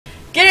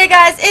G'day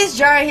guys, it's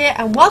Jara here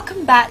and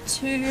welcome back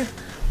to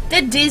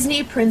the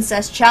Disney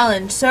Princess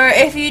Challenge. So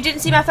if you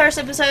didn't see my first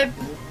episode,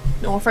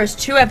 or first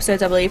two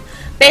episodes I believe,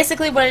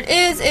 basically what it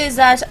is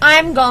that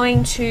I'm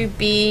going to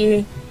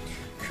be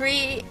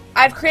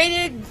I've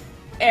created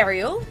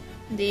Ariel,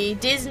 the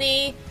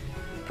Disney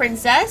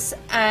princess,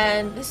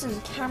 and this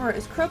camera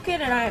is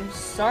crooked and I am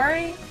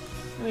sorry.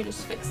 Let me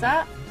just fix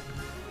that.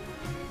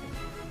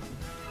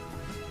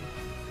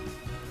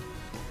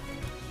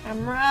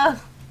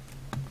 Camera.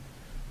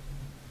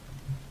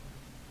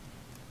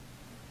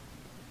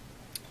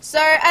 So,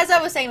 as I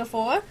was saying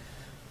before,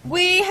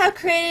 we have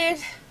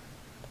created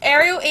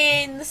Ariel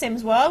in the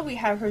Sims world. We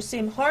have her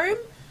sim home.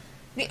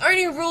 The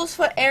only rules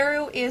for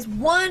Ariel is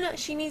 1,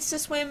 she needs to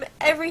swim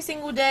every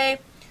single day.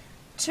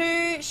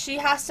 2, she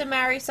has to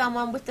marry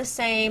someone with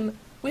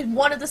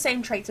one of the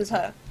same traits as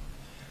her.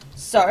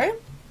 So,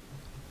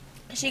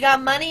 she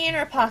got money in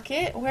her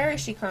pocket. Where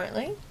is she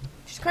currently?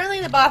 She's currently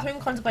in the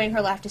bathroom contemplating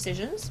her life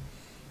decisions.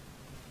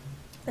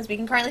 As we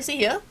can currently see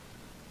here.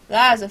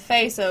 That is a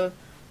face of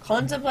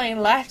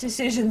contemplating life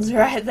decisions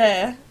right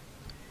there.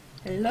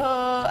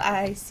 Hello,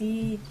 I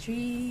see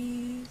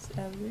trees.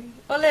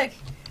 Oh look,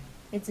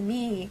 it's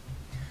me.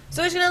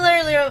 So she's gonna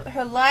live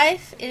her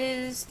life. It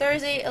is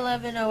Thursday,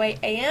 11:08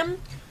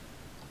 a.m.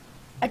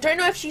 I don't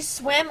know if she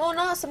swam or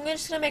not, so I'm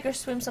just gonna make her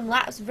swim some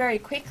laps very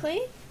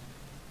quickly.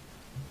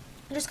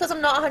 Just because I'm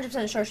not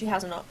 100% sure she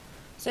has or not.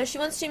 So she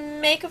wants to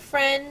make a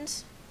friend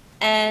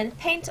and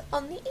paint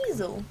on the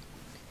easel.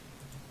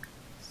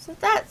 So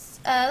that's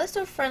let's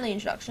do a friendly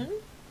introduction.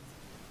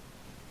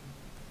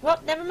 Well,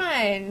 never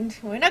mind.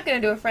 We're not going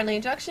to do a friendly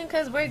introduction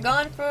because we're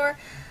going for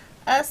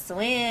a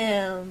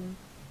swim.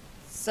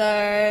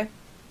 So,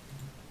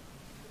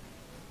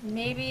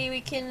 maybe we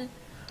can...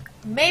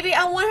 Maybe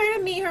I want her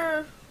to meet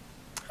her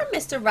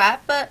Mr. Right,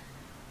 but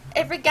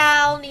every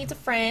gal needs a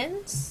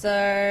friend,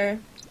 so...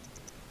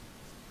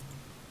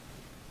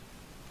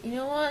 You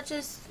know what?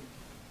 Just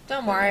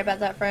don't worry about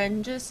that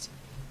friend. Just...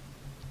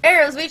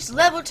 Ariel's reached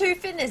level 2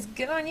 fitness.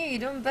 Good on you.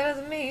 You're doing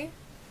better than me.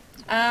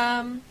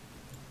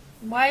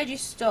 Why did you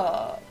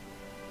stop?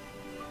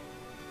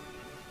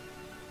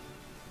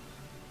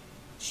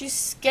 She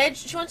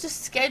wants to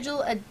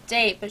schedule a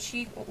date, but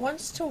she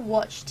wants to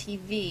watch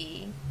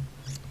TV.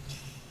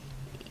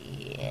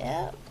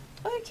 Yeah.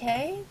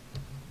 Okay.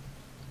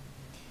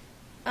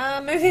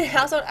 Moving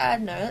household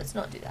ad. No, let's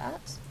not do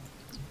that.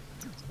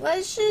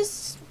 Let's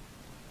just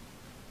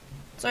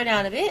slow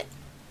down a bit.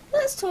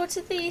 Let's talk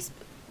to these.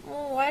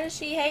 Oh, why does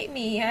she hate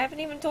me? I haven't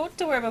even talked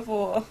to her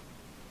before.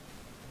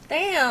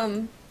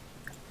 Damn.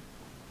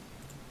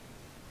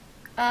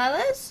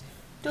 Let's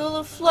do a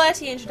little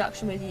flirty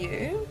introduction with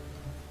you.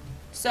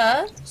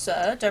 Sir,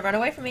 don't run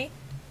away from me.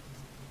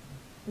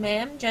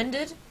 Ma'am,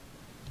 gender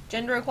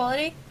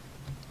equality.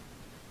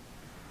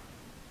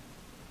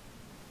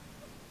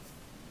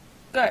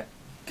 Go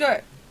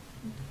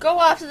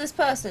after this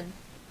person.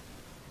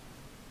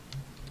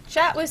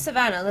 Chat with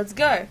Savannah, let's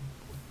go.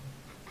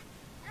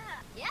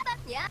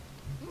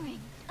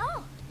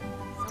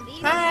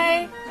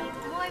 Hi.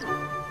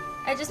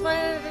 I just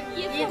wanted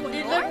to, you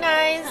look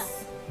nice.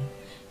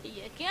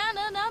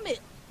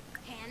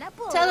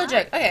 Tell a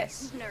joke. Okay.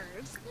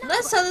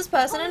 Let's tell this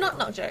person a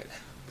knock-knock joke.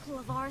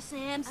 You want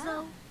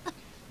to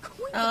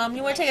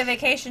take a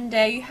vacation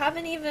day. You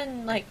haven't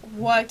even, like,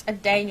 worked a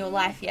day in your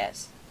life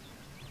yet.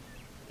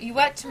 You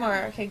work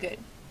tomorrow. Okay, good.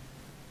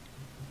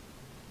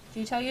 Do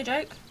you tell your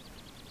joke?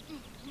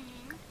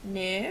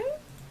 No?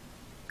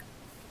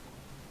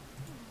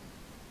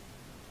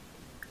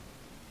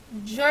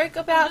 Joke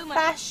about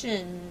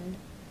fashion.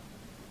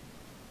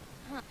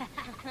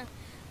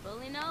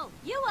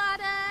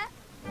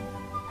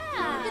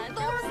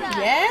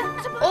 Yeah?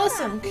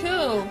 Awesome,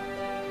 cool.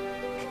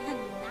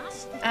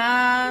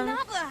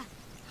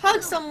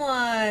 Hug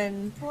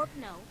someone.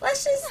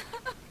 Let's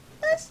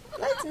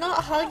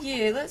not hug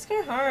you. Let's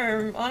go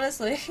home,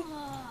 honestly.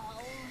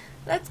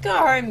 Let's go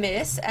home,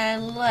 miss,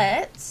 and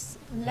let's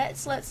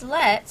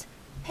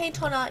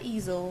paint on our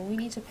easel. We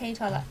need to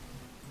paint our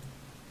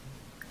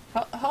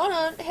hold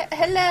on.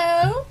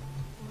 Hello?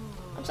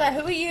 I'm sorry,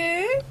 who are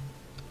you?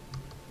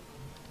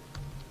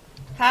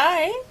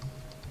 Hi.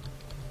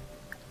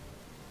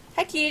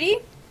 Hi, cutie.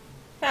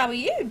 How are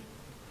you?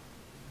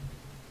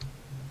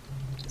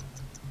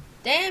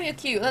 Damn, you're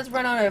cute. Let's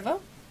run on over.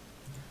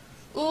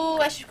 Ooh,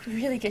 I should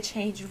really get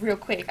changed real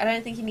quick. I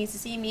don't think he needs to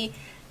see me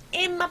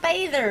in my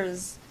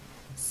bathers.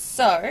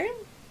 So,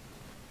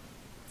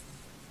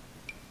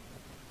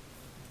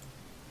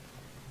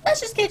 let's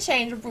just get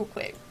changed real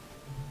quick.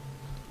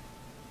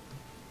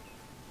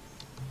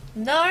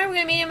 No, we're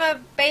gonna meet in my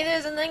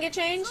bathers and then get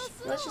changed?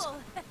 Let's just...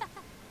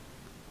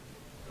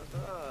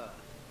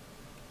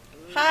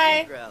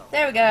 Hi.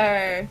 There we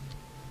go.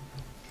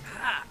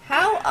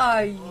 How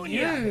are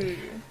you?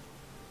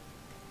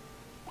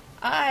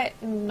 I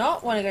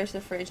not want to go to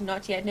the fridge.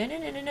 Not yet. No.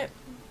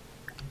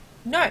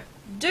 No.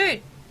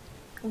 Dude.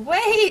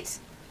 Wait.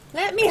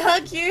 Let me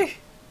hug you.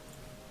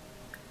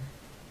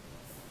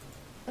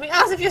 Let me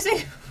ask if you're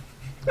seeing...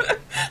 I'm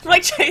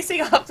like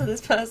chasing after this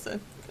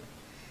person.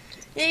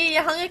 Yeah,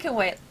 your hunger can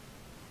wait.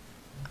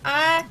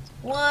 I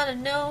wanna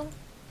know.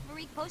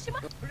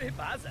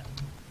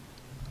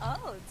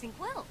 Oh,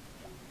 Tinkwell.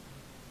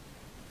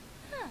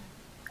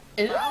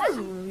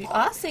 Ooh, you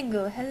are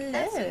single.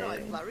 Hello.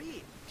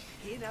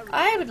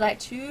 I would like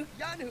to.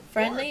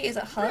 Friendly is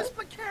a hug.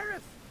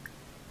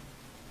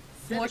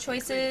 More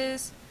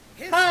choices.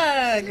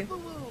 Hug.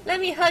 Let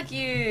me hug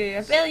you.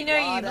 I barely know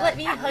you, but let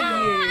me hug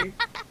you.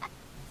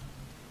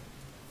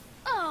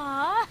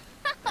 Aww.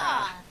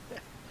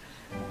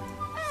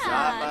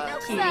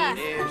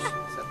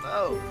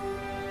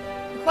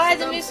 Acquire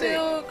the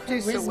musical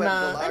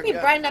charisma. Let me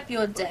brighten up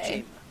your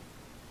day.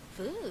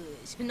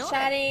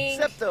 Chatting.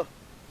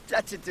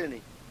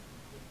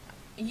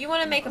 You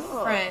want to make a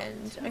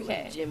friend.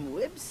 Okay.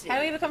 How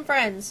do we become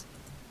friends?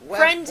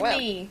 Friend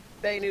me.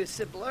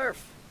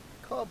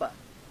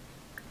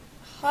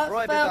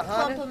 Heartfelt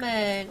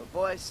compliment.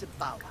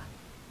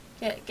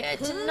 Get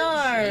to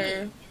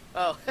know.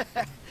 Oh,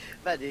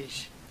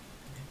 Badish.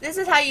 This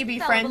is how you be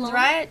friends,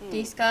 right?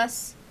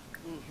 Discuss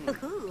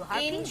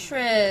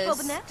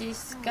interest.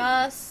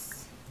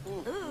 Discuss.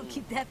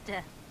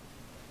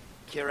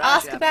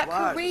 Ask about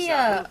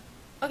career.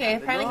 Okay,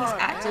 apparently he's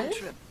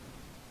active.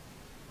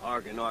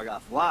 We're having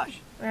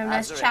a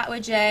nice chat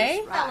with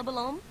Jay.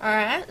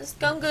 Alright, it's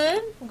gone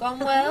good. Gone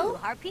well.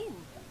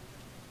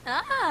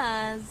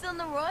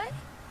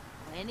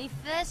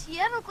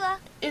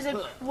 Is a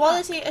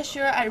quality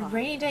assured at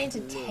rainy day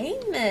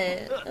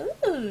entertainment.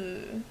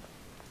 Ooh.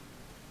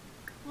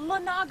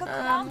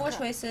 More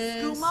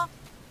choices.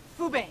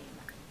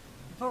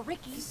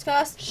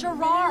 Discuss.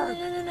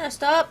 No,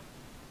 stop.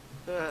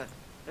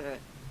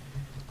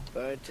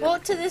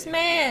 Talk to this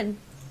man.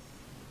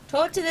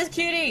 Talk to this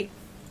cutie.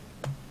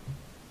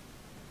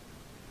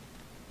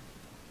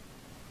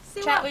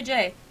 Chat with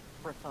Jay.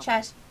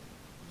 Chat.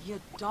 You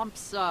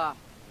dumpster.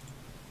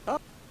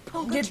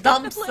 You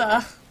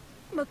dumpster.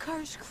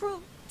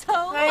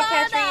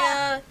 Hi,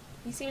 Katrina.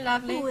 You seem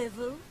lovely.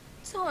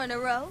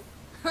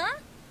 Huh?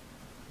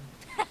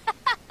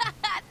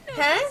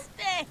 Huh?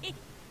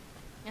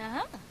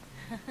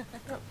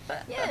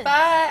 Yeah.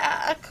 Bye.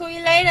 I'll call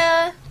you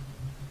later.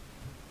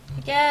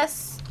 I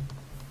guess.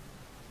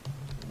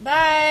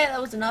 Bye.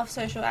 That was enough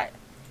social act.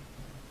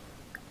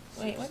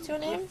 Wait, what's your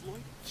name?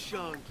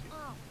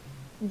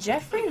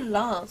 Jeffrey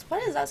Lance. Why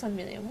does that sound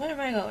familiar? Where am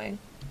I going?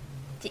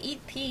 To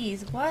eat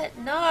peas. What?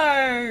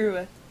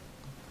 No.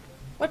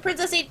 What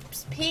princess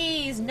eats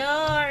peas?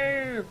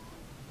 No.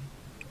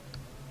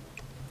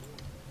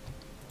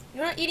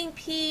 You're not eating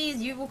peas.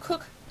 You will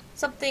cook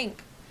something.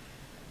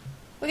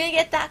 We're gonna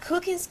get that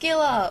cooking skill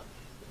up.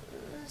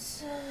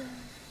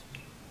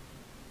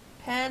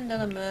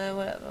 Pandalama,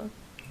 whatever.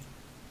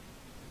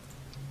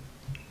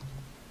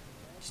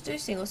 Just do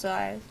single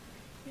size.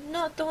 You're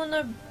not doing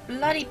no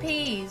bloody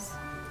peas.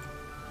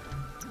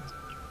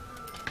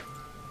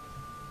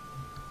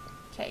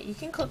 Okay, you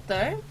can cook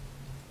though.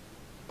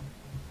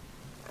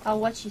 I'll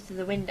watch you through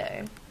the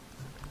window.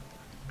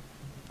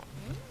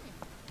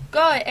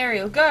 Go,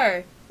 Ariel,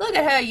 go! Look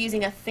at her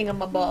using a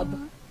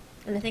thingamabob.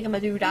 And a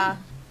thingamadoodah.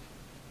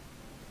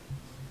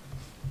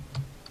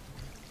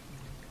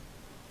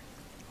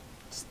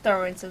 Just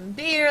throw in some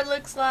beer, it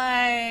looks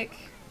like.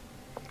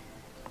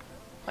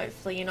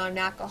 Hopefully you're not an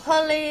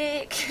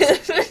alcoholic.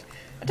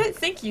 I don't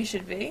think you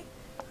should be.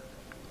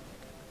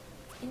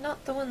 You're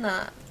not doing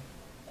that.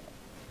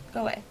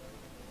 Go away.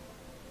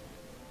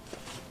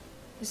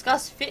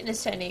 Discuss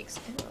fitness techniques.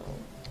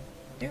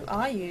 Ew. Who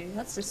are you?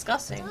 That's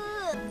disgusting.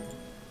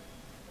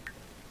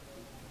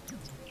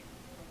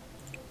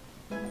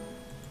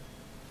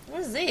 What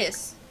is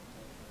this?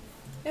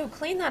 Ew,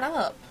 clean that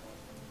up.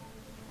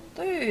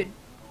 Dude.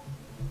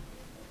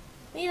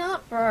 Clean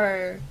up,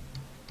 bro.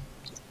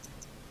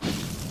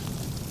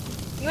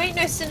 You ain't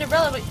no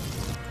Cinderella,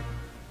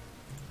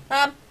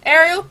 but...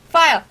 Ariel,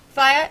 fire!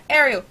 Fire,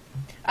 Ariel.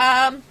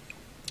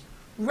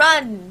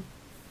 Run!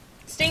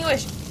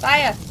 Extinguish!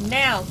 Fire!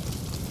 Now!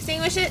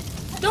 Extinguish it!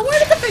 Don't worry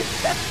about the food!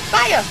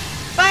 Fire!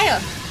 Fire!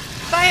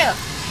 Fire!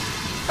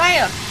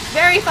 Fire!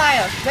 Very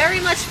fire! Very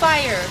much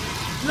fire!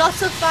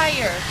 Lots of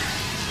fire!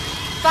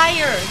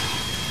 Fire!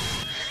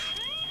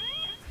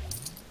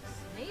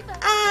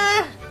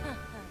 Ah!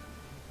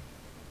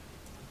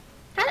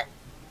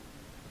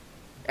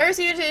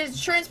 Received his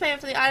insurance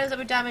payment for the items that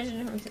were damaged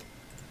and...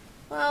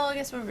 Well, I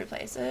guess we'll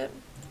replace it.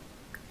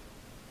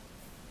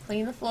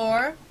 Clean the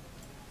floor.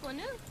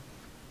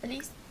 At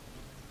least...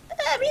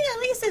 I mean, at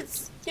least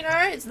it's, you know,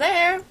 it's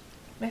there.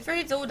 My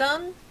food's all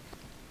done.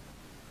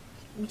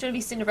 I'm trying to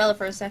be Cinderella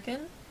for a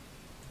second.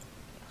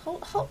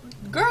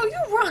 Girl, you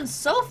run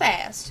so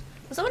fast.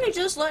 For someone who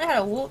just learned how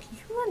to walk,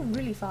 you run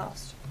really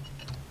fast.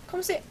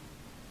 Come sit.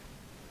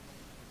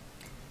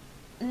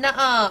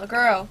 Nuh-uh,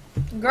 girl.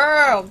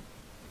 Girl.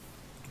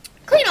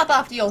 Clean up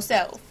after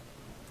yourself.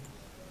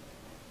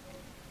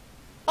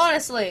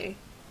 Honestly.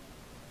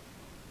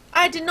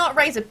 I did not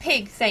raise a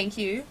pig, thank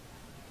you.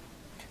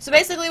 So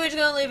basically we're just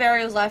going to leave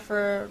Ariel's life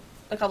for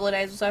a couple of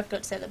days or so. I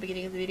forgot to say at the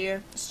beginning of the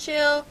video. Just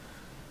chill.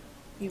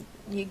 You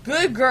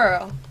good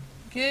girl.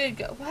 Good.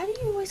 Why do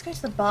you always go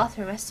to the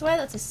bathroom? I swear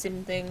that's a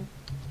sim thing.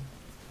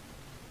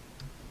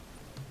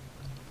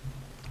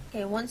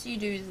 Okay, once you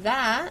do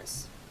that,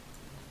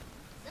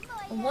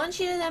 I want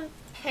you to then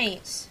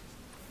paint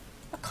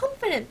a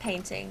confident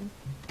painting.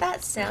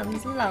 That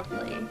sounds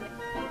lovely.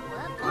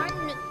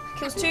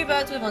 Kills 2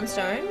 birds with 1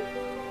 stone.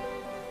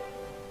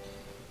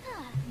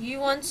 You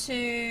want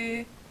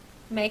to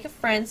make a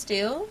friend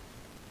still,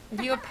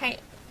 view a paint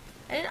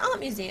at an art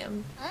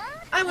museum.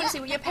 I want to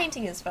see what your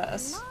painting is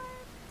first.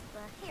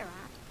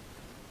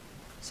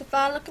 So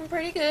far, looking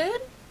pretty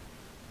good.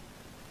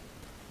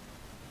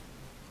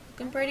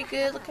 Looking pretty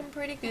good. Looking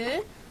pretty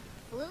good.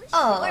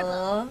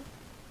 Aww.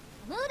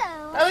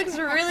 That looks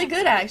really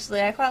good,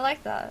 actually. I quite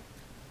like that.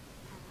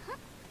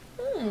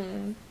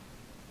 I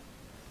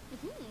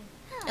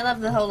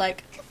love the whole,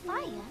 like...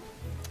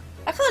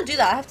 I can't do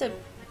that. I have to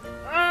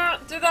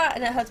do that,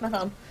 and it hurts my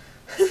thumb.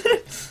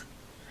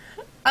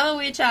 I'm a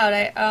weird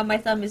child. My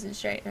thumb isn't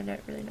straight. I don't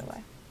really know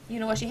why. You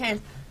know, wash your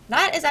hands.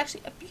 That is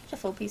actually a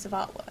beautiful piece of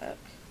artwork.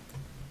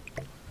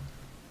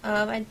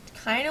 I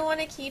kind of want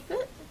to keep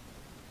it.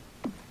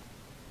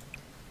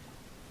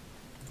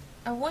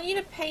 I want you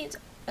to paint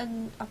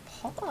a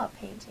pop-art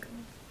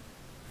painting.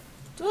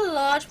 Do a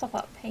large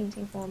pop-art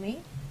painting for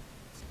me.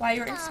 Why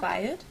you're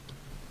inspired.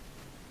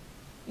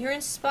 You're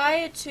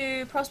inspired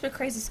to prosper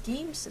crazy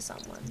schemes to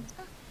someone.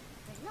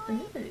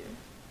 Ooh.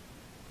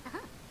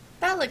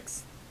 That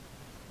looks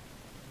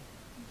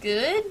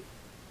good,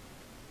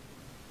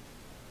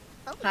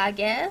 I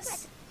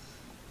guess.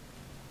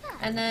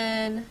 And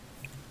then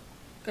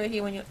go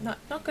here when you're not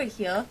go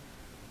here.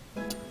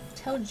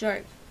 Tell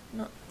joke.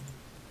 Not.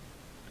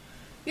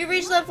 You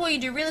reach level 4, you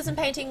do realism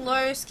painting,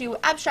 low skill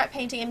abstract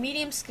painting, and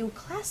medium skill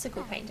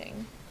classical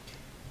painting.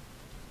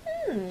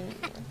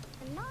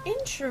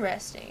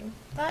 Interesting.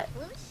 That.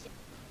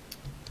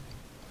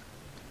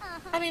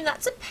 I mean,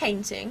 that's a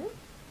painting.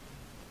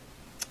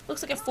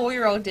 Looks like a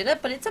 4-year-old did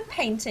it, but it's a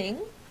painting.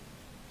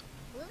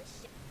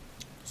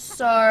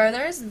 So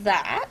there's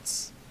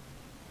that.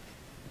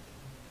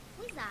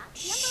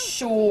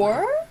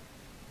 Sure.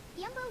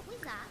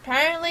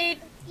 Apparently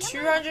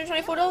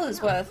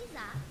 $224 worth.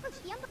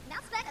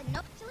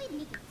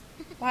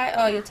 Why?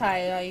 Oh, you're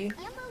tired, are you?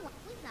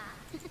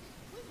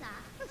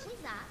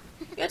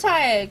 You're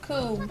tired.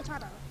 Cool.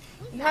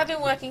 You have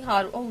been working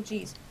hard. Oh,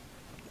 jeez.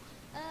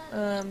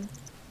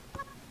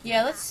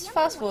 Yeah, let's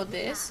fast forward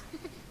this.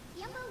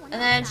 And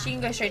then she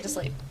can go straight to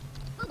sleep.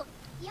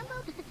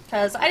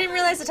 Because I didn't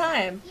realize the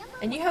time.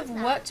 And you have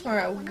work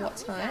tomorrow at what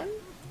time?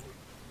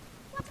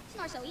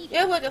 You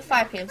have work at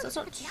 5 PM, so it's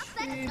not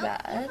too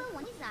bad.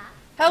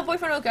 Have a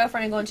boyfriend or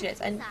girlfriend and go on 2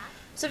 dates. And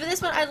so for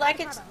this one, I'd like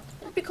it.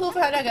 It'd be cool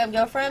for her to have a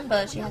girlfriend,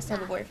 but she has to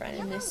have a boyfriend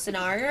in this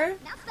scenario.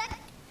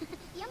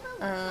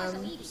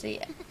 So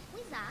yeah.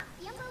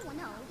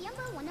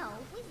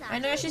 I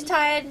know she's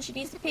tired and she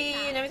needs to pee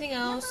and everything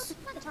else.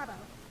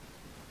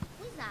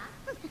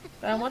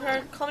 But I want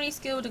her comedy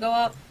skill to go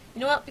up.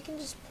 You know what? We can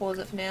just pause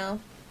it for now.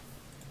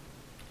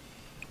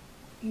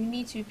 You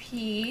need to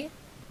pee,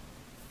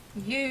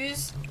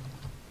 use,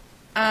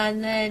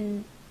 and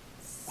then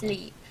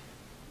sleep.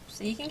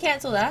 So you can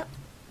cancel that.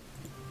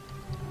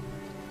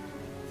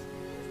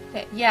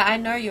 Okay, yeah, I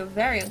know you're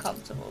very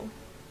uncomfortable.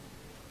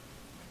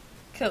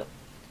 Cool.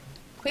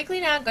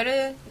 Quickly now, go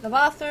to the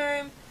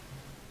bathroom.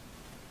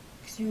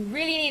 Because you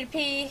really need to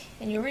pee,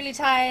 and you're really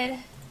tired.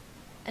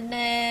 And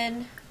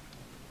then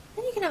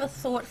you can have a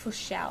thoughtful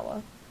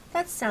shower.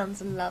 That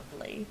sounds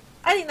lovely.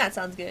 I think that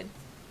sounds good.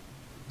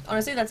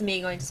 Honestly, that's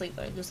me going to sleep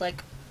though. Just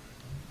like...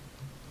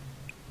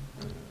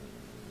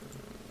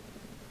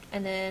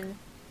 And then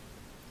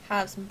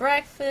have some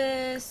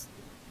breakfast.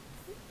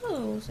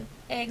 Ooh, some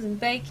eggs and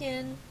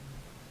bacon.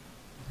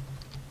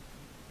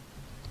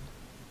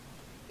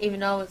 Even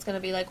though it's going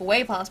to be like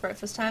way past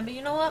breakfast time, but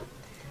you know what?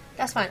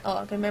 That's fine. Oh,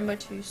 I can remember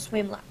to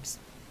swim laps.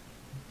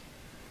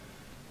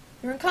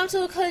 You're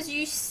uncomfortable because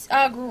you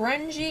are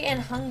grungy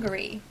and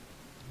hungry.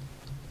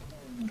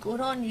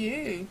 Good on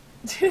you.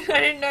 I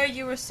didn't know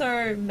you were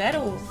so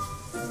metal.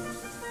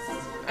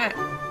 Alright.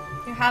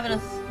 You're having a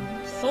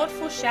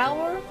thoughtful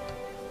shower.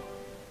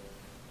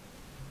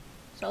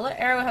 So I'll let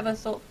Arrow have a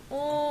thought.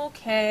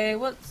 Okay,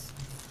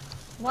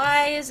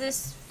 why is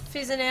this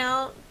fizzing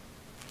out?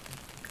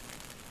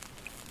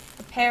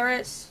 Repair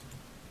it.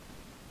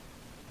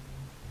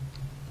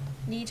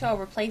 Need to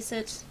replace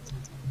it.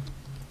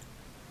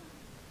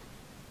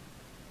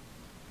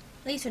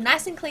 At least you're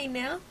nice and clean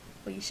now.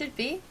 Well, you should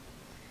be.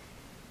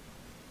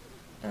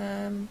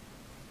 And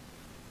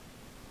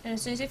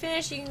as soon as you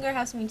finish, you can go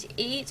have something to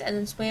eat, and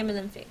then swim, and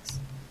then fix.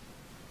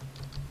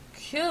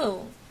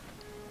 Cool.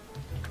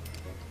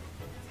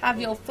 Have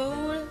your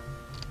food.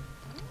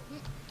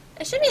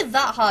 It shouldn't be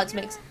that hard to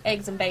mix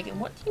eggs and bacon.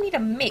 What do you need to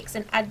mix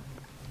and add?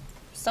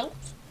 Salt?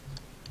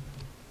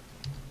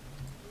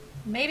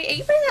 Maybe. Are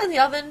you putting that in the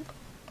oven?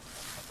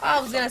 Oh, I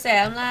was gonna say,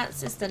 I'm not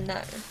sister,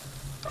 no.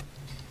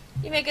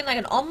 You making like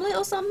an omelet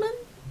or something?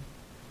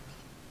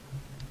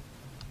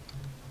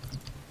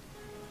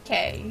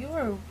 Okay,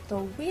 you're the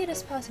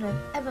weirdest person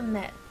I've ever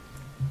met.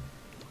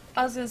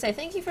 I was gonna say,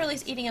 thank you for at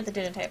least eating at the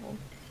dinner table.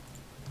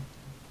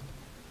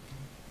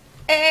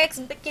 Eggs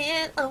and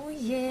bacon, oh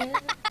yeah.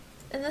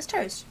 And there's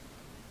toast.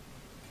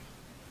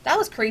 That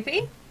was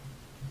creepy.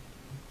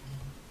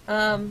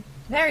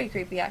 Very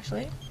creepy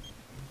actually.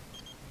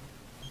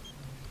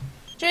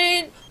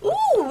 Jane,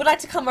 ooh, would like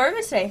to come over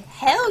today?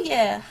 Hell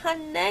yeah,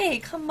 honey,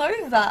 come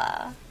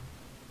over.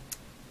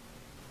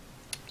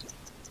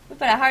 We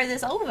better hurry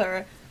this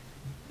over.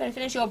 Better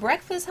finish your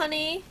breakfast,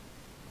 honey.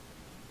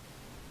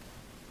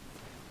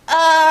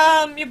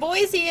 Your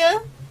boy's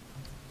here.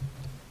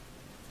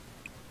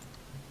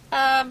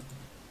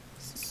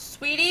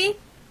 Sweetie?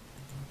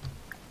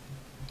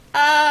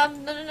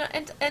 No,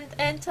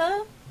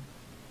 enter?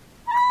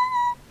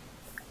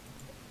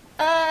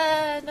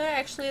 No,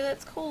 actually,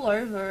 let's call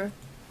over.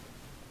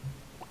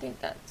 I think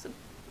that's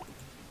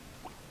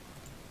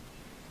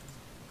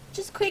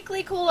just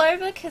quickly call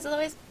over, because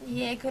otherwise,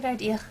 yeah, good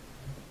idea.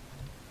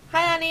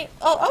 Hi, honey.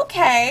 Oh,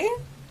 okay.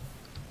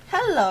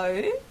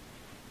 Hello.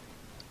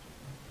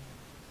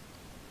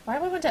 Why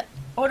do I want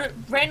to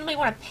randomly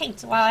want to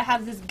paint while I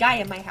have this guy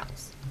in my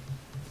house?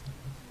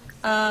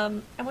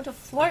 I want to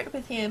flirt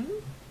with him.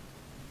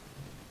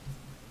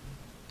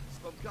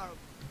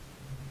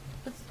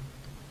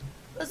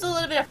 Let's do a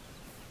little bit of...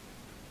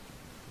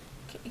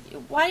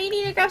 Why do you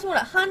need to grab some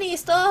water? Honey,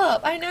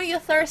 stop! I know you're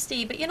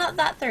thirsty, but you're not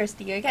that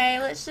thirsty, okay?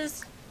 Let's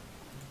just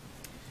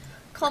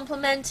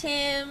compliment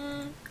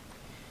him.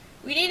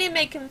 We need to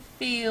make him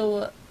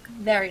feel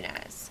very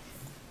nice.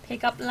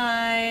 Pick up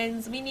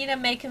lines. We need to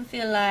make him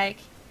feel like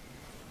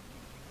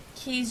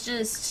he's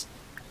just...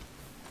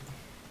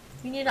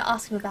 We need to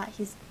ask him about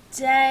his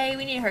day.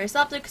 We need to hurry us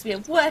up there because we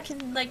have work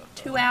in like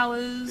 2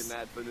 hours.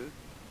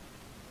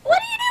 What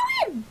are you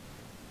doing?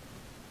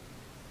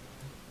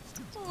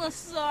 Oh,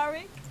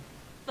 sorry.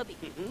 Bubby.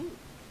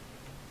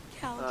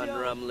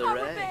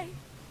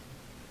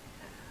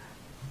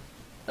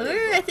 Ooh,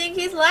 I think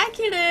he's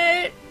liking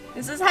it.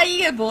 This is how you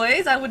get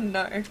boys? I wouldn't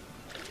know.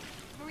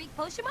 Marie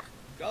Poshima?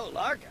 Go,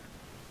 Larga.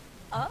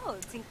 Oh,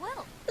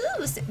 Tinkwell.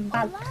 Ooh, sitting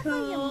by the pool.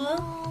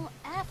 Yamal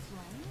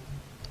Aflin.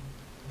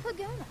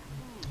 Pagona.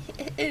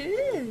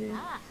 Ooh.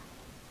 Ah.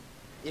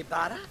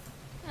 Ibarra?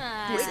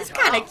 This is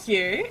kind of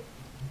cute.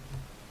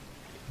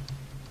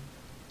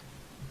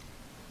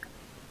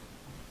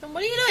 And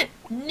what are you doing?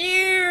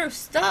 No!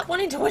 Stop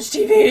wanting to watch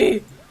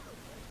TV!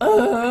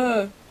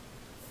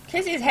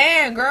 Kiss his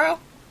hand,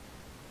 girl!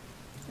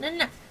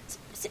 No.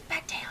 Sit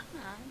back down.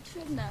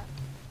 Trina.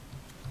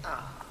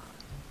 Ah.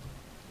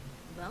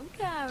 Bom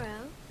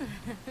caro.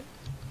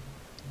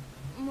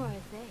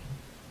 Morthe.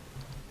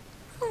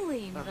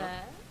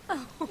 Limba.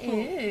 Oh,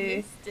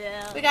 Ew.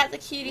 still. We got the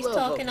cuties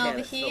talking over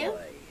here.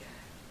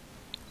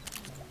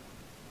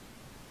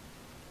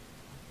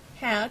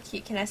 How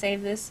cute. Can I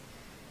save this?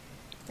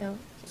 No.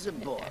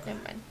 No,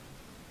 never mind.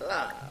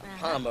 Ah,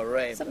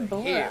 Pomeranian.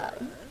 Sabora. Here.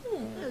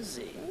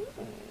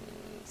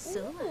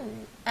 So,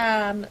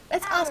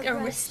 Let's ask a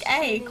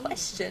risque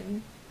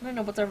question. I don't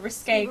know what's a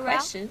risque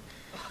question.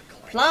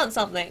 Plant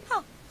something.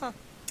 Oh.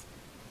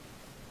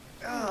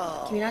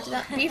 Can we not do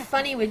that? Be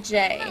funny with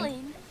Jay.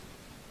 Marlene.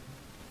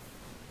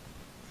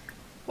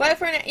 Work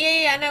for an...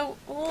 Yeah, I know.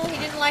 Oh, he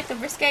didn't like the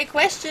risque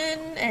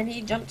question, and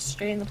he jumped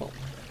straight in the pool.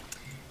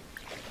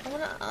 I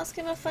want to ask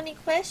him a funny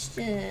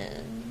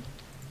question.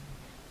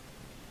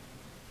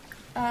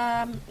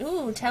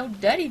 Ooh, tell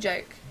dirty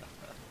joke.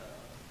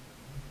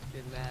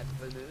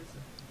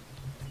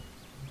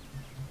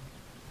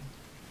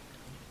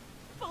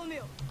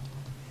 Folio.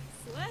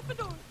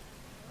 Slapador.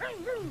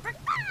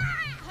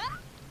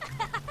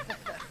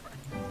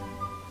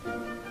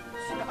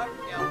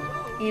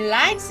 He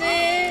likes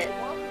it.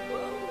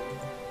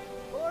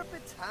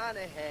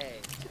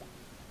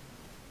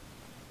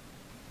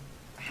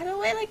 How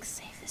do I like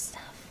save this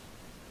stuff?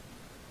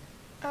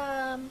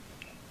 How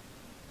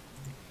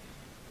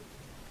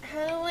do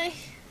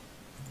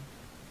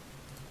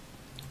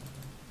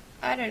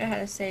I don't know how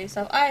to save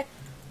stuff. I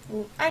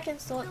can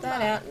sort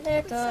that out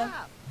later.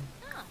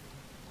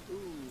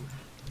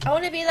 I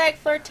want to be like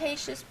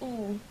flirtatious.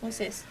 Ooh, what's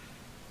this?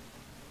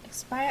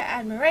 Inspire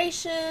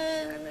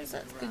admirations.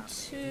 That's good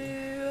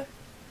too.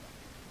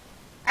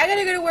 I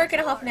gotta go to work in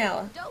a half an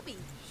hour. Dobie.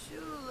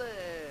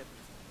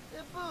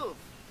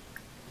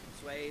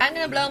 I'm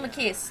gonna blow him a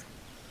kiss.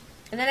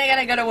 And then I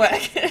gotta go to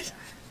work.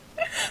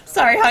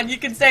 Sorry, hon, you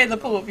can stay in the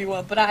pool if you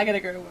want, but I gotta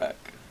go to work.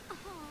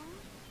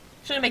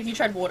 Shouldn't make you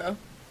tread water.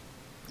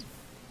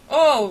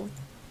 Oh!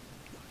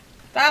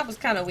 That was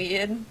kinda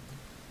weird.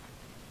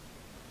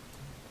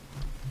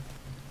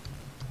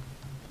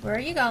 Where are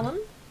you going?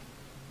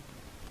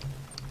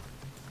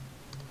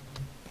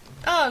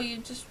 Oh,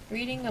 you're just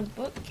reading a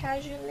book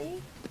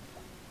casually?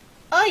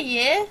 Oh,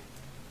 yeah?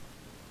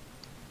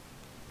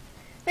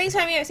 Thanks for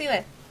having me. See you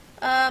later.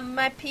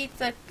 My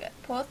pizza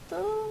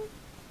porto?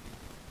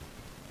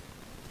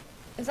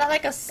 Is that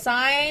like a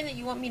sign that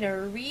you want me to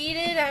read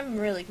it? I'm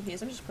really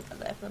confused. I'm just put that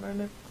there for the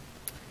moment.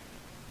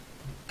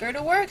 Go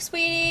to work,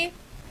 sweetie.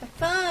 Have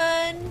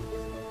fun.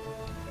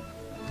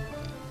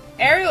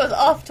 Ariel is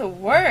off to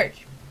work.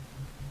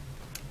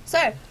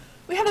 So,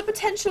 we have a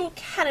potential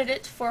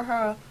candidate for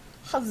her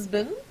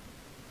husband.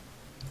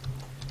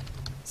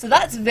 So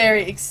that's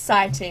very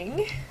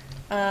exciting.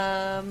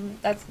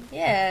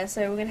 Yeah,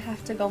 so we're gonna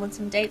have to go on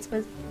some dates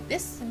with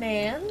this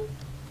man.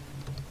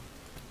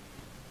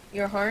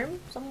 You're home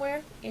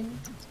somewhere in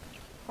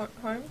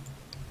home?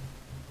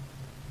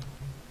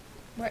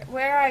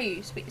 Where are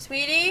you,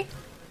 sweetie?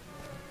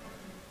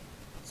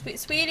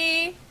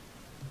 Sweetie?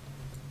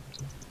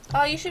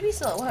 Oh, you should be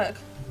still at work.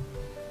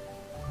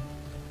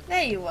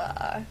 There you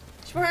are.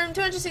 She earned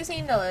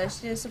 $216.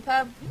 She did a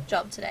superb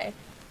job today.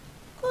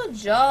 Good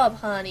job,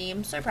 honey.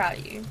 I'm so proud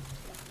of you.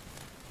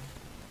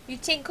 You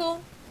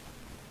tinkle?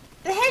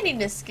 The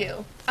handiness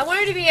skill. I want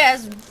her to be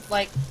as,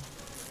 like,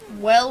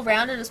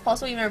 well-rounded as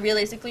possible, even though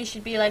realistically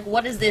she'd be like,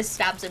 what is this?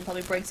 Stabs it,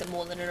 probably breaks it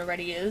more than it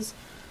already is.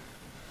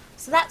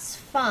 So that's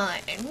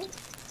fine.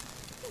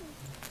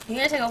 You're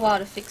gonna take a while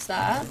to fix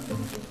that.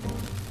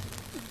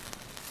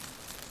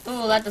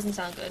 Oh, that doesn't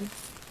sound good.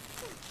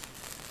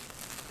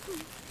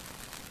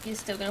 You're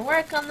still gonna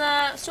work on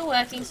that. Still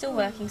working.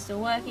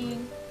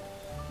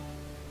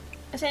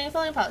 I'm saying you're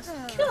falling apart.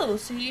 Cool,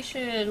 so you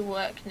should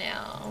work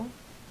now.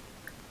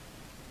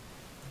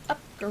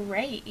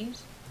 Upgrade.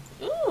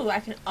 Ooh, I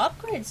can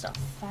upgrade stuff.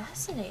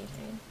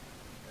 Fascinating.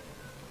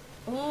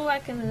 Ooh, I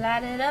can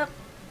light it up.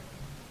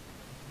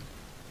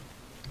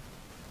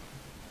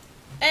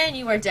 And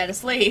you are dead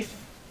asleep.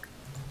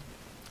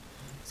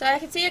 So I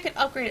can see I can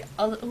upgrade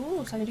other.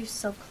 Ooh, so I can do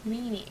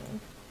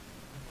self-cleaning.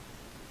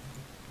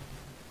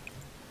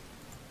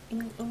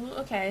 Ooh,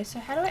 okay, so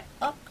how do I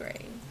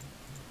upgrade?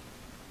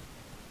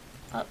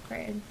 I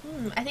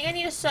think I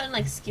need a certain,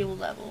 like, skill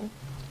level.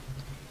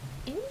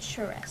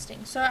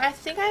 Interesting. So I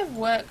think I have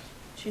work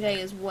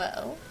today as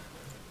well.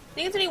 I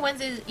think it's only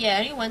Wednesdays. Yeah,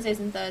 only Wednesdays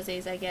and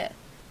Thursdays I get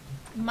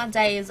my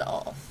days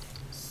off.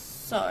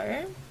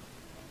 So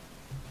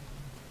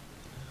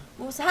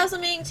we'll have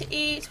something to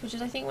eat, which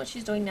is I think what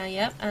she's doing now.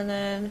 Yep, and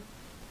then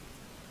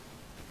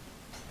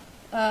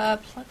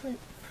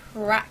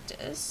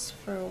practice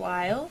for a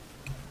while,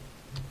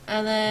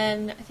 and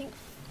then I think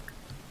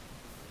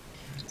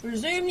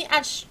resume the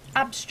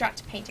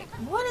abstract painting.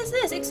 What is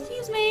this?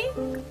 Excuse me.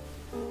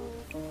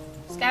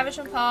 Scavenge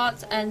some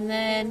parts and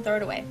then throw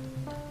it away.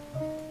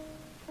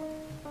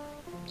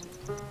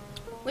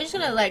 We're just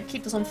gonna like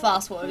keep this on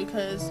fast forward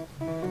because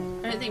I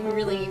don't think we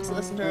really need to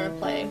listen to her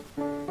play.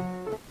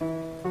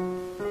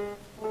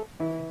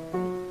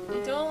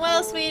 You're doing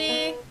well,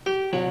 sweetie.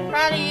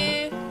 Proud of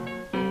you.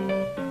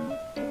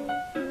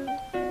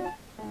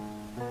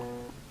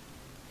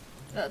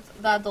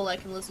 That's all I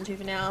can listen to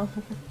for now.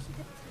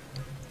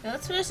 Now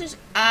let's finish this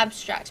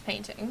abstract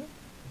painting.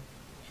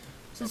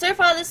 So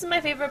far this is my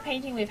favorite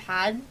painting we've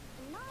had.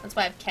 That's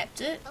why I've kept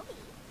it.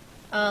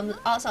 The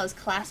art style is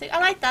classic. I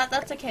like that.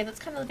 That's okay. That's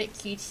kind of a bit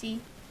cutesy.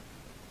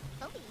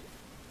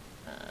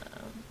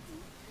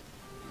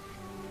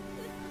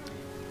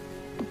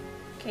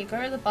 Okay,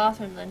 go to the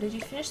bathroom then. Did you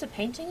finish the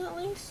painting at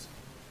least?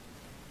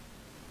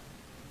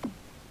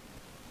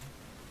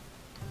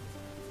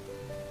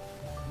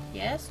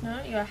 Yes?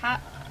 No? You're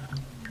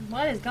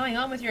What is going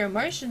on with your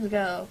emotions,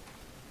 girl?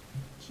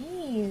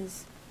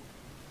 Jeez.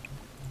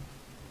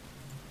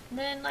 And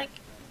then, like,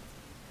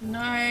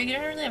 no, you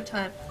don't really have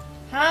time.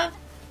 Have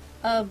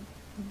a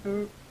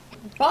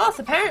bath,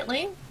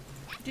 apparently.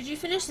 Did you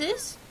finish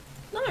this?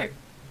 No.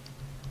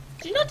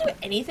 Did you not do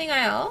anything I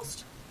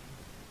asked?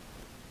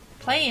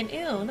 Playing?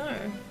 Ew, no.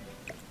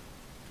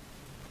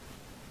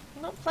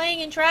 I'm not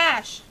playing in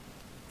trash.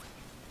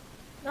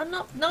 I'm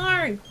not,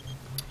 no.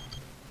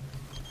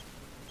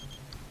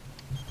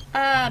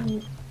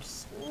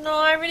 No,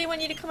 I really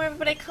want you to come over,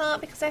 but I can't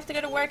because I have to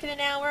go to work in an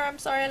hour. I'm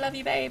sorry, I love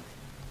you, babe.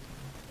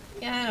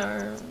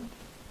 Yeah.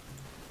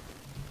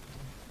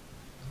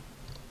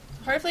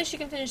 Hopefully she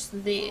can finish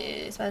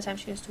this by the time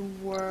she goes to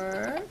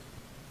work.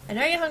 I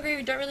know you're hungry,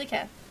 we don't really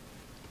care.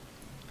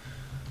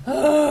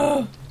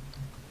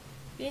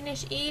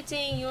 Finish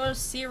eating your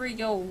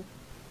cereal.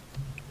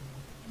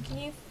 Can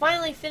you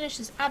finally finish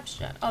this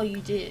abstract? Oh, you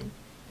did.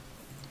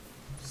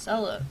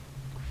 Sell it.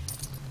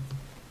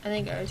 And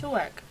then go to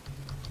work.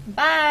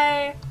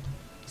 Bye!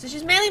 So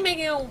she's mainly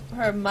making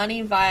her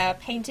money via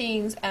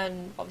paintings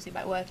and obviously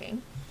by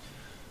working.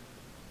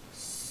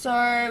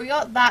 So we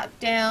got that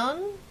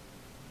down.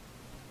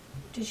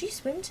 Did she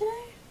swim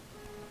today?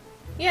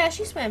 Yeah,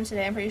 she swam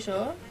today, I'm pretty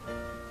sure.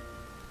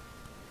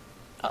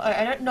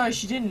 I don't know,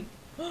 she didn't.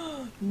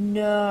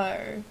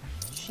 No.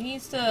 She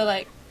needs to,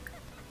 like,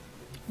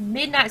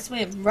 midnight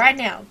swim right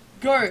now.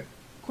 Go.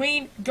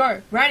 Queen,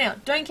 go. Right now.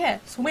 Don't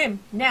care. Swim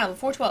now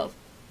before 12.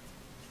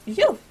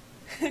 Phew.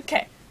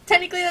 Okay.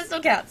 Technically that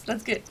still counts.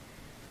 That's good.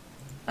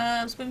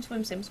 Swim,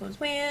 swim, swim, swim,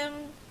 swim.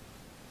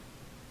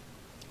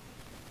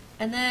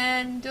 And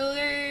then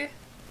do,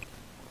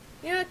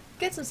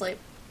 get some sleep.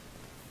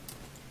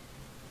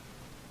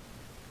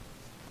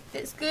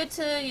 It's good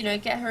to,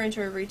 get her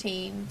into a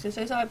routine. So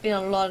far I've been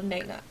on a lot of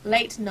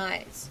late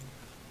nights.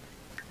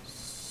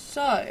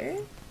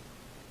 So,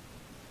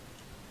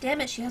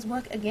 damn it, she has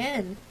work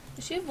again.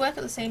 Does she have work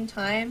at the same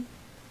time?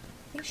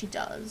 I think she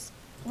does.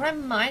 What I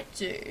might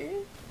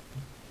do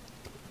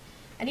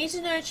I need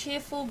to know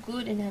cheerful,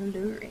 good, and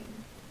alluring.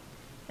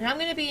 And I'm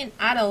going to be an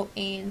adult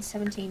in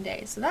 17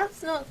 days, so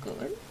that's not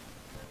good.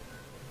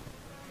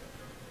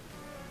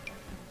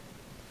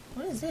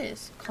 What is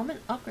this? Common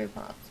upgrade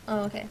paths.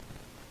 Oh, okay.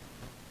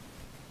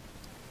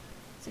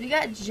 So we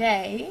got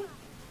Jay.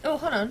 Oh,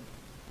 hold on.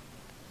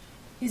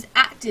 He's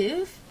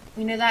active.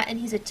 We know that, and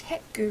he's a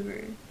tech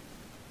guru.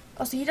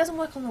 Oh, so he doesn't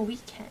work on the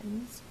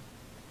weekends.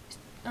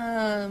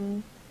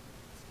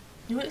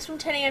 He works from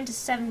 10 AM to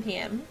 7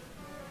 PM.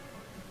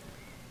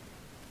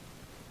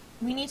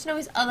 We need to know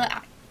his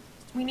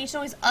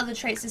other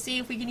traits to see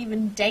if we can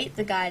even date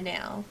the guy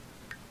now.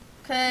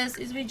 Because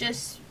as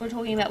we're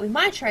talking about with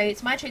my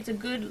traits are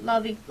good,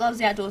 loves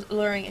the outdoors,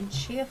 alluring, and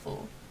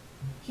cheerful.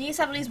 He needs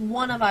to have at least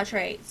one of our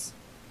traits.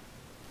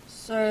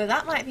 So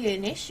that might be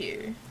an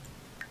issue.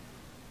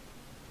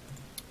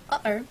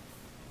 Uh-oh.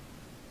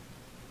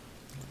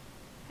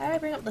 How do I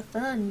bring up the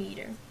fun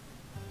meter?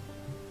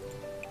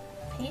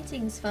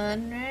 Painting's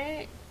fun,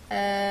 right?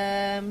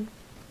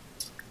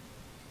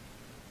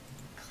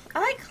 I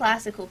like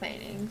classical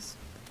paintings.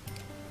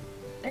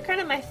 They're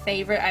kind of my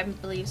favorite, I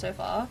believe, so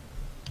far.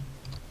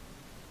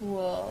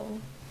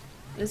 Whoa.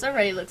 This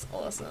already looks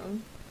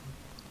awesome.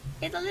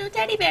 It's a little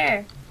teddy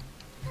bear!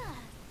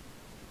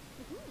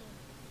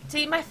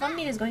 See, my fun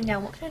meter's going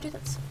down. What can I do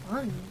that's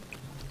fun?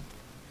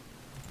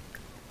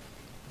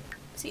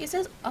 See, it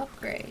says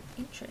upgrade.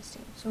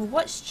 Interesting. So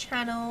watch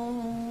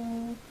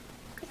channel...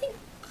 I think...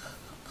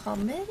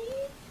 comedy?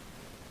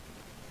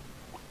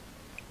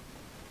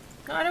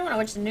 No, I don't want to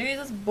watch the news.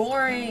 That's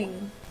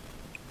boring.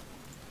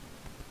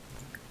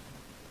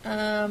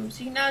 So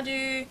you can now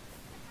do...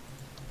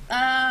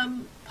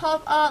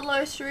 pop art,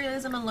 low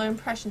surrealism, and low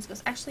impressions.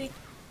 Because actually...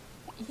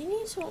 you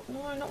need to...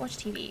 no, not watch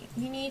TV.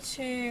 You need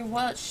to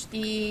watch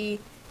the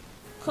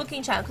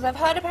cooking channel. Because I've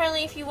heard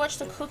apparently if you watch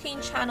the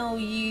cooking channel,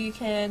 you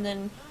can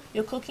then...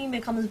 your cooking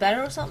becomes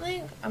better or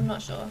something? I'm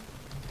not sure.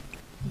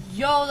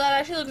 Yo, that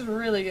actually looks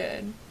really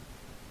good.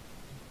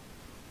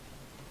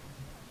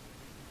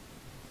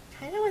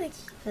 I don't want to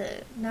keep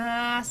it.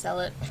 Nah, sell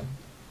it.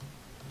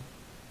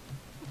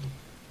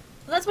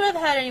 Well, that's what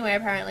I've heard anyway,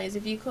 apparently, is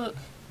if you cook...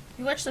 if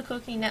you watch the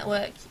Cooking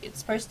Network, it's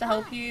supposed to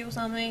help you or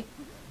something.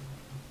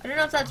 I don't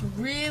know if that's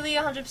really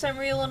 100%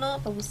 real or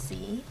not, but we'll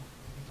see.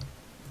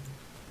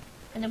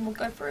 And then we'll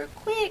go for a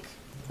quick...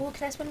 oh,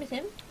 can I swim with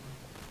him?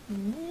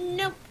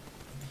 Nope.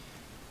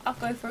 I'll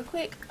go for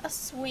a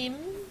swim,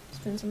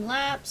 spin some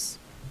laps.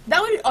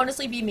 That would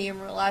honestly be me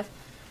in real life.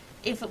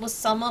 If it was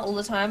summer all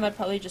the time, I'd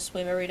probably just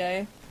swim every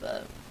day,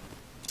 but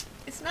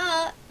it's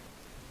not.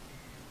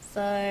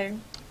 So,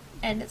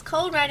 and it's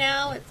cold right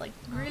now, it's like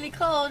really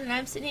cold, and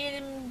I'm sitting here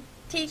in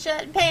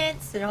t-shirt and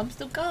pants, and I'm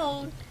still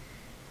cold.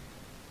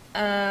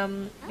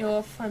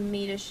 Your fun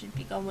meter should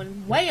be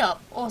going way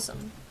up.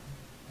 Awesome.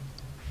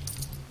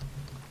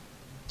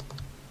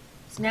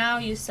 So now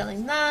you're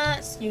selling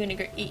that, so you're gonna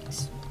go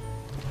eat.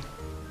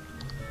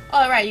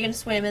 Oh, right, you're gonna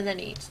swim and then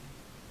eat.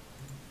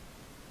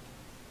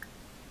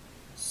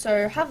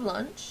 So, have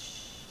lunch.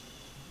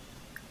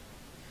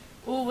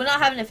 Oh, we're not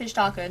having a fish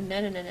taco.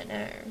 No, no, no, no,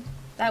 no.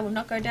 That will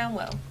not go down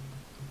well.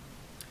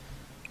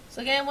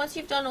 So again, once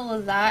you've done all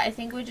of that, I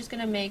think we're just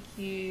gonna make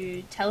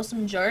you tell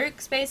some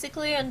jokes,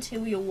 basically,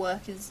 until you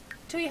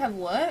have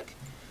work.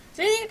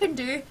 So anything you can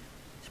do,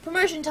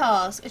 promotion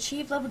task,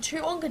 achieve level 2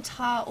 on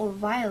guitar or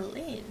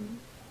violin.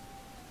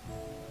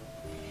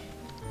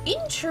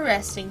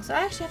 Interesting, so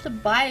I actually have to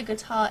buy a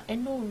guitar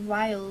and or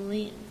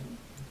violin.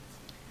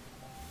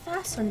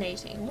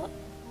 Fascinating. What?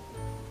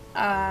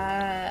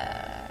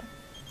 Now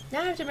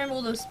I have to remember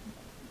all those.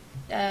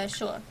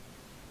 Sure.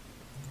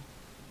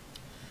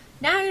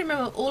 Now I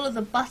remember all of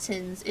the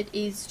buttons it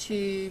is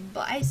to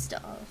buy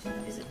stuff.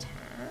 Is it tab?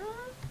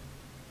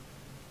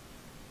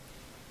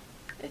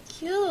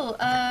 Cool.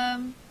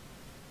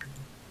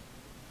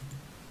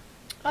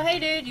 Oh, hey,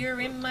 dude,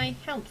 you're in my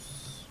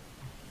house.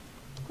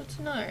 Good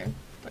to know.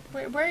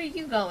 Where are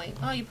you going?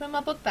 Oh, you put in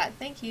my book bag.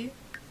 Thank you.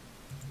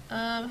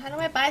 How do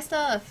I buy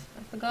stuff?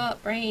 I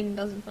forgot. Brain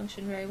doesn't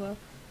function very well.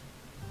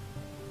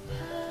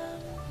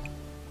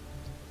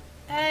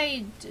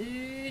 Hey,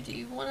 dude, do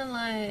you want to,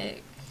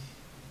 like,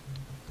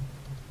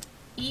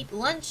 eat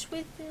lunch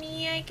with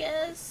me, I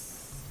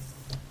guess?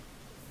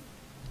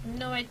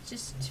 No, I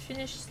just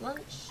finished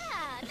lunch.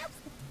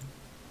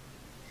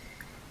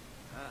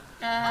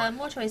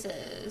 More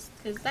choices,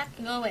 because that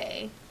can go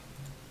away.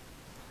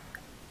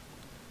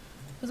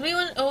 Because we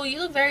want... oh, you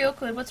look very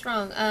awkward. What's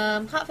wrong?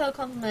 Heartfelt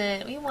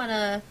compliment. We want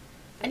to...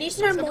 I need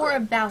to know more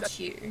about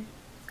you.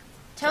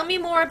 Tell me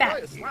more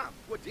about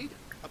you.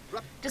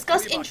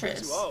 Discuss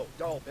interests.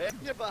 Okay,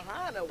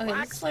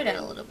 let's slow down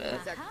a little bit.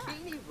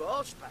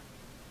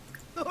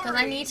 Because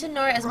I need to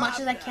know as much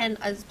as I can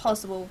as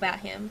possible about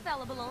him.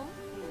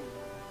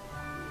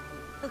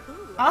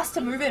 Ask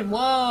to move in.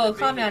 Whoa,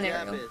 calm down,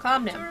 Ariel.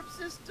 Calm down.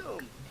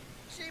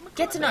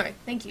 Get to know.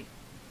 Thank you.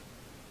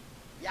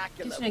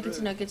 Good to know, good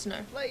to know, good to know.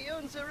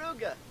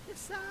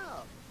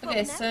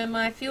 Okay, so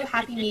my feel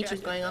happy meter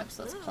is going up,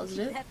 so that's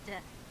positive.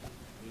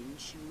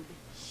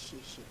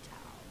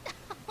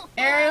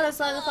 Ariel has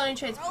learned the following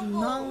traits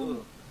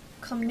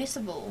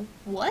non-commissible.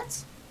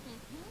 What?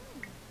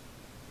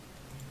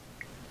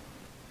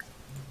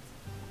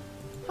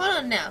 Hold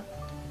on now.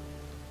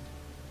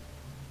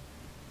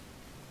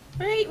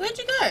 Where'd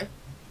you go?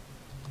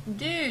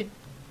 Dude.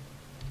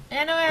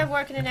 I know I have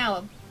work in an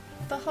hour,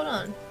 but hold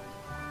on.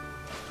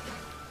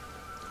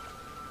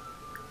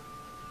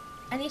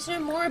 I need to know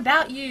more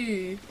about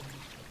you.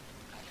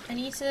 I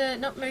need to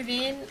not move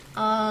in.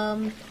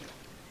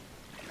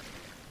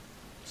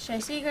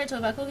 Share secret, talk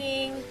about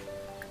cooking.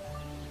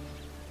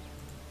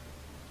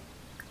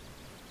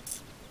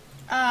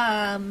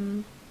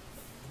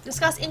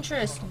 Discuss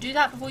interests. Do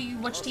that before you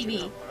watch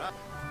TV.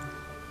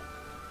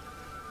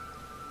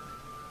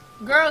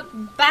 Girl,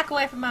 back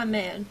away from my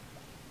man.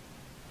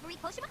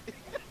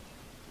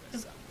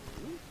 'Cause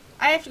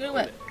I have to go to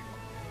work.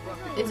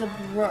 It's a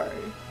bro.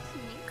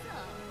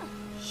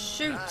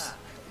 Shoot.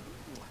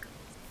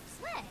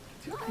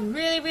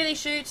 Really, really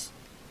shoot.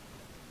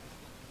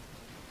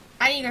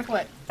 I need to go for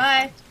it.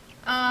 Bye.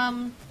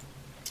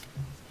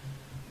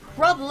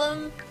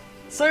 Problem.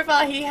 So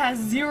far he has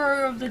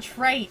 0 of the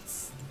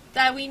traits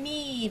that we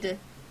need.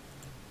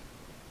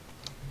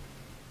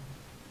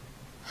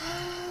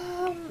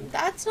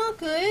 That's not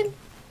good.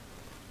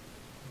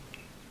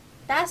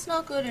 That's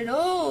not good at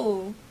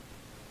all.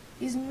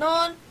 He's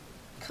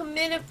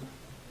non-committed,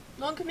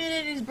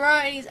 he's bro,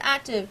 and he's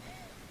active.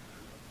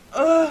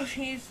 Ugh,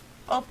 he's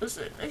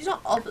opposite. He's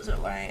not opposite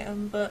of what I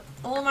am, but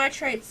all my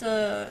traits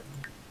are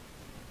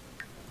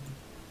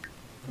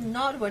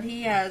not what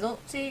he has. Oh,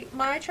 see,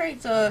 my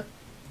traits are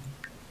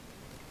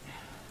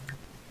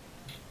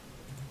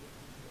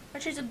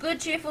good,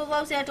 cheerful,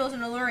 loves the outdoors,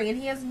 and alluring,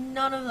 and he has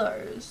none of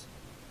those.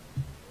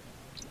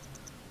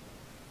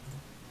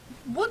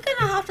 We're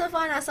gonna have to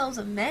find ourselves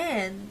a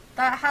man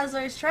that has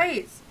those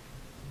traits.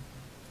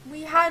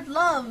 We had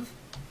love,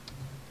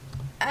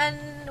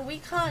 and we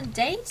can't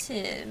date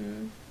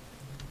him.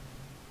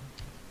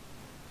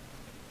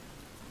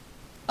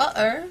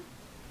 Uh-oh.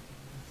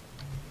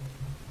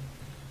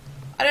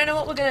 I don't know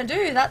what we're gonna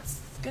do. That's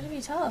gonna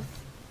be tough.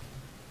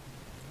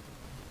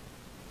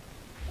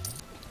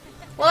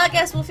 Well, I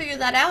guess we'll figure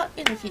that out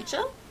in the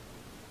future.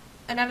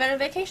 And I've had a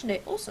vacation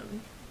day.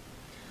 Awesome.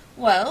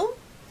 Well,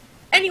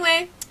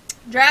 anyway,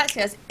 Drought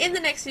says in the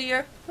next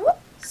video,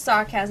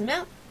 sarcasm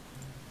out.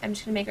 I'm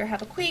just gonna make her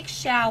have a quick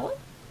shower.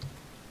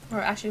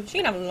 Or actually, she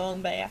can have a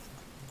long bath.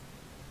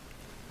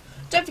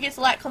 Don't forget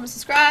to like, comment,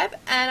 subscribe,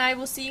 and I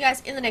will see you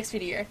guys in the next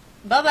video.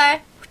 Bye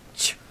bye.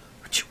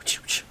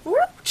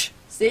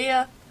 See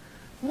ya.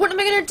 What am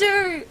I gonna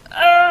do?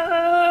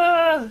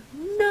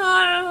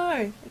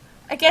 No.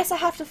 I guess I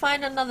have to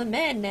find another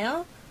man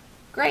now.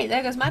 Great,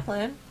 there goes my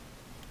plan.